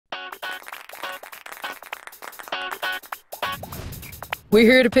We're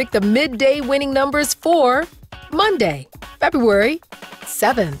here to pick the midday winning numbers for Monday, February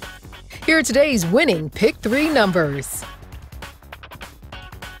 7th. Here are today's winning Pick 3 numbers.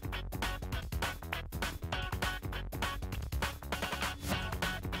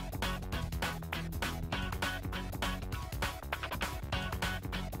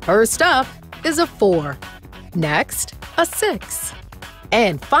 First up is a 4, next a 6,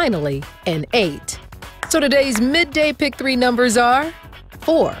 and finally an 8. So today's midday Pick 3 numbers are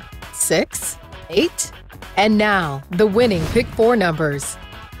 4, 6, 8, and now the winning Pick 4 numbers.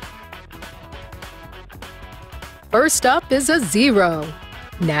 First up is a 0,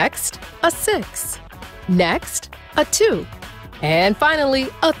 next a 6, next a 2, and finally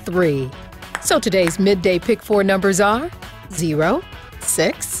a 3. So today's midday Pick 4 numbers are 0,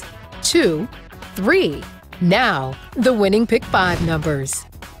 6, 2, 3. Now the winning Pick 5 numbers.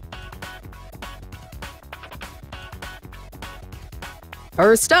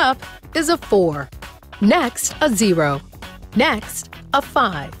 First up is a 4, next a 0, next a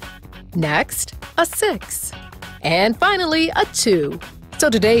 5, next a 6, and finally a 2. So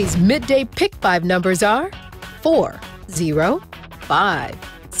today's midday Pick 5 numbers are 4, 0, 5,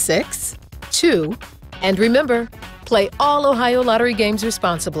 6, 2, and remember, play all Ohio Lottery games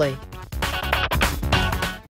responsibly.